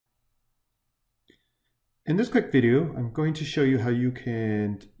In this quick video, I'm going to show you how you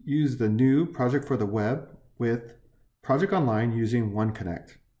can use the new project for the web with Project Online using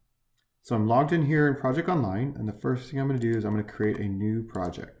OneConnect. So I'm logged in here in Project Online, and the first thing I'm going to do is I'm going to create a new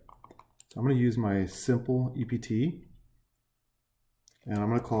project. So I'm going to use my simple EPT, and I'm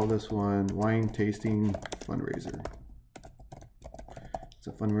going to call this one Wine Tasting Fundraiser. It's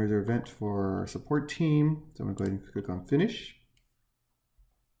a fundraiser event for our support team. So I'm going to go ahead and click on Finish.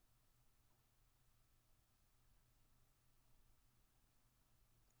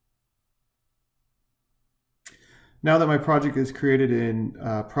 Now that my project is created in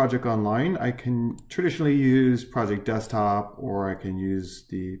Project Online, I can traditionally use Project Desktop, or I can use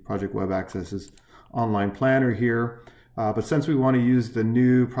the Project Web Access's online planner here. But since we want to use the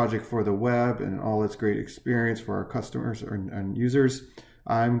new project for the web and all its great experience for our customers and users,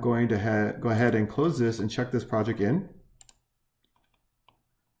 I'm going to go ahead and close this and check this project in.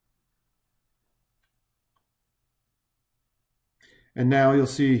 And now you'll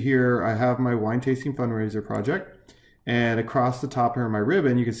see here I have my wine tasting fundraiser project. And across the top here in my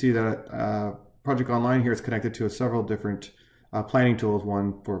ribbon, you can see that Project Online here is connected to several different planning tools.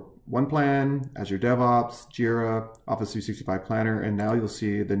 One for OnePlan, Azure DevOps, Jira, Office 365 Planner, and now you'll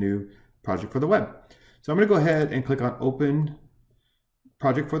see the new project for the web. So I'm going to go ahead and click on Open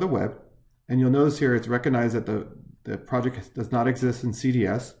Project for the Web. And you'll notice here it's recognized that the project does not exist in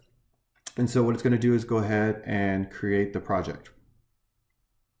CDS. And so what it's going to do is go ahead and create the project.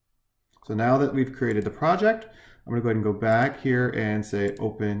 So now that we've created the project, I'm going to go ahead and go back here and say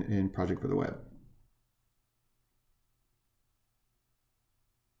Open in Project for the Web.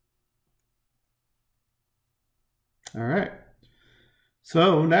 All right.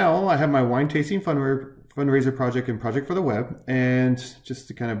 So now I have my wine tasting fundraiser project in Project for the Web. And just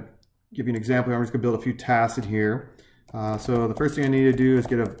to kind of give you an example, I'm just going to build a few tasks in here. So the first thing I need to do is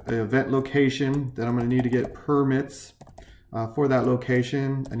get an event location. Then I'm going to need to get permits for that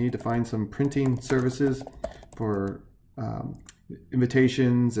location. I need to find some printing services for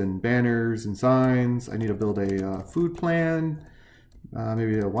invitations and banners and signs. I need to build a food plan,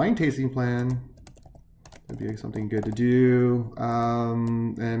 maybe a wine tasting plan. That'd be something good to do.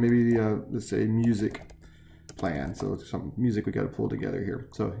 And maybe, let's say, music plan. So some music we got to pull together here.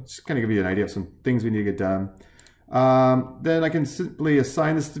 So just kind of give you an idea of some things we need to get done. Then I can simply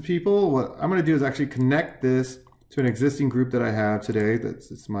assign this to people. What I'm going to do is actually connect this to an existing group that I have today.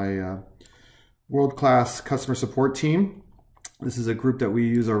 It's my world-class customer support team. This is a group that we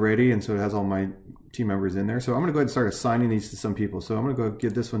use already, and so it has all my team members in there. So I'm going to go ahead and start assigning these to some people. So I'm going to go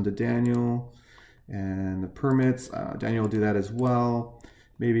give this one to Daniel, and the permits, Daniel will do that as well.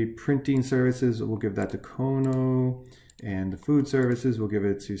 Maybe printing services, we'll give that to Kono, and the food services, we'll give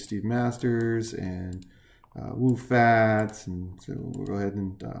it to Steve Masters and Woo Fats, and so we'll go ahead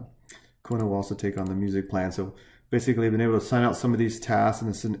and Kono will also take on the music plan. So basically, I've been able to sign out some of these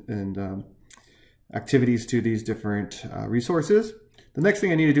tasks and activities to these different resources. The next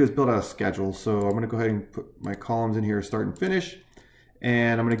thing I need to do is build out a schedule. So I'm going to go ahead and put my columns in here, start and finish.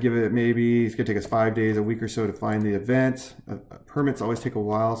 And I'm going to give it maybe, it's going to take us 5 days, a week or so to find the event. Permits always take a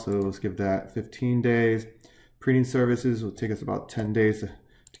while, so let's give that 15 days. Printing services will take us about 10 days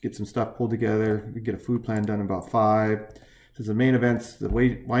to get some stuff pulled together. We get a food plan done in about 5. Since the main event's the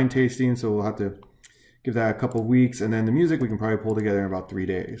wine tasting, so we'll have to give that a couple weeks, and then the music we can probably pull together in about 3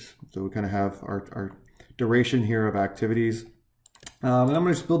 days. So we kind of have our duration here of activities. And I'm going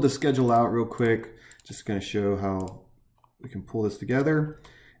to just build the schedule out real quick, just going to show how we can pull this together.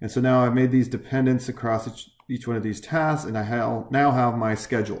 And so now I've made these dependents across each one of these tasks, and I now have my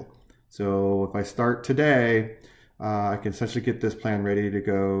schedule. So if I start today, I can essentially get this plan ready to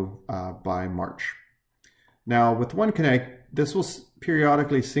go by March. Now with OneConnect, this will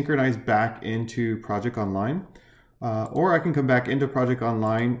periodically synchronize back into Project Online, or I can come back into Project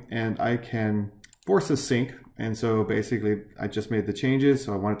Online and I can force a sync. And so basically I just made the changes,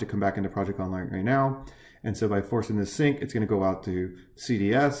 so I want it to come back into Project Online right now. And so by forcing this sync, it's going to go out to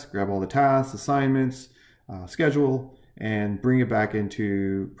CDS, grab all the tasks, assignments, schedule, and bring it back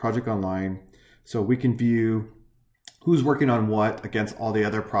into Project Online so we can view who's working on what against all the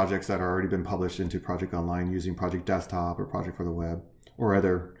other projects that have already been published into Project Online using Project Desktop or Project for the Web or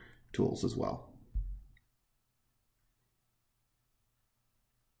other tools as well.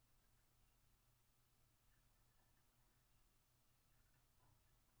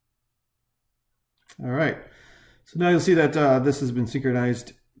 All right, so now you'll see that this has been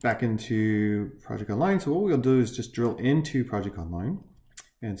synchronized back into Project Online. So what we'll do is just drill into Project Online.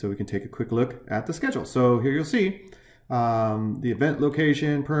 And so we can take a quick look at the schedule. So here you'll see the event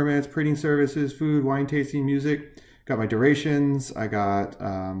location, permits, printing services, food, wine tasting, music. Got my durations. I got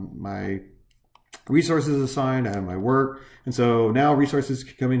my resources assigned, I have my work. And so now resources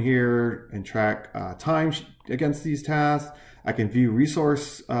can come in here and track time against these tasks. I can view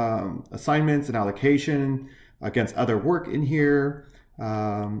resource assignments and allocation against other work in here.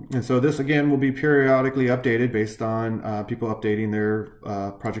 And so this again will be periodically updated based on people updating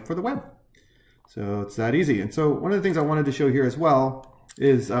their project for the web. So it's that easy. And so one of the things I wanted to show here as well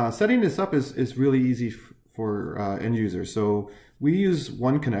is setting this up is really easy for end users. So we use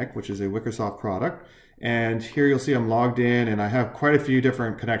OneConnect, which is a Wickersoft product. And here you'll see I'm logged in and I have quite a few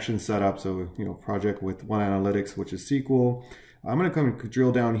different connections set up. So, project with OneAnalytics, which is SQL. I'm going to come and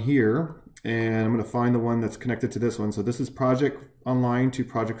drill down here and I'm going to find the one that's connected to this one. So this is project online to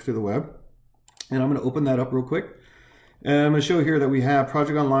project to the web. And I'm going to open that up real quick. And I'm going to show here that we have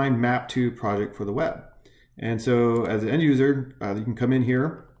project online mapped to project for the web. And so as an end user, you can come in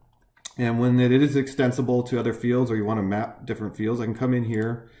here. And when it is extensible to other fields or you want to map different fields, I can come in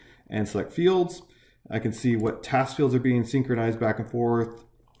here and select fields. I can see what task fields are being synchronized back and forth.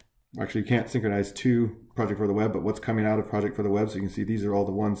 Actually, you can't synchronize to project for the web, but what's coming out of project for the web. So you can see these are all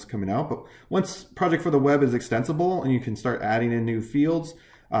the ones coming out. But once project for the web is extensible and you can start adding in new fields,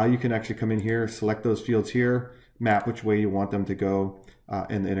 you can actually come in here, select those fields here, map which way you want them to go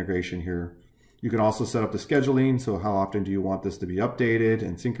in the integration here. You can also set up the scheduling. So how often do you want this to be updated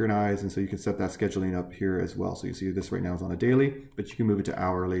and synchronized? And so you can set that scheduling up here as well. So you see this right now is on a daily, but you can move it to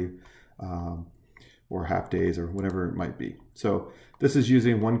hourly or half days or whatever it might be. So this is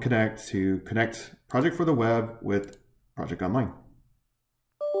using OneConnect to connect project for the web with project online.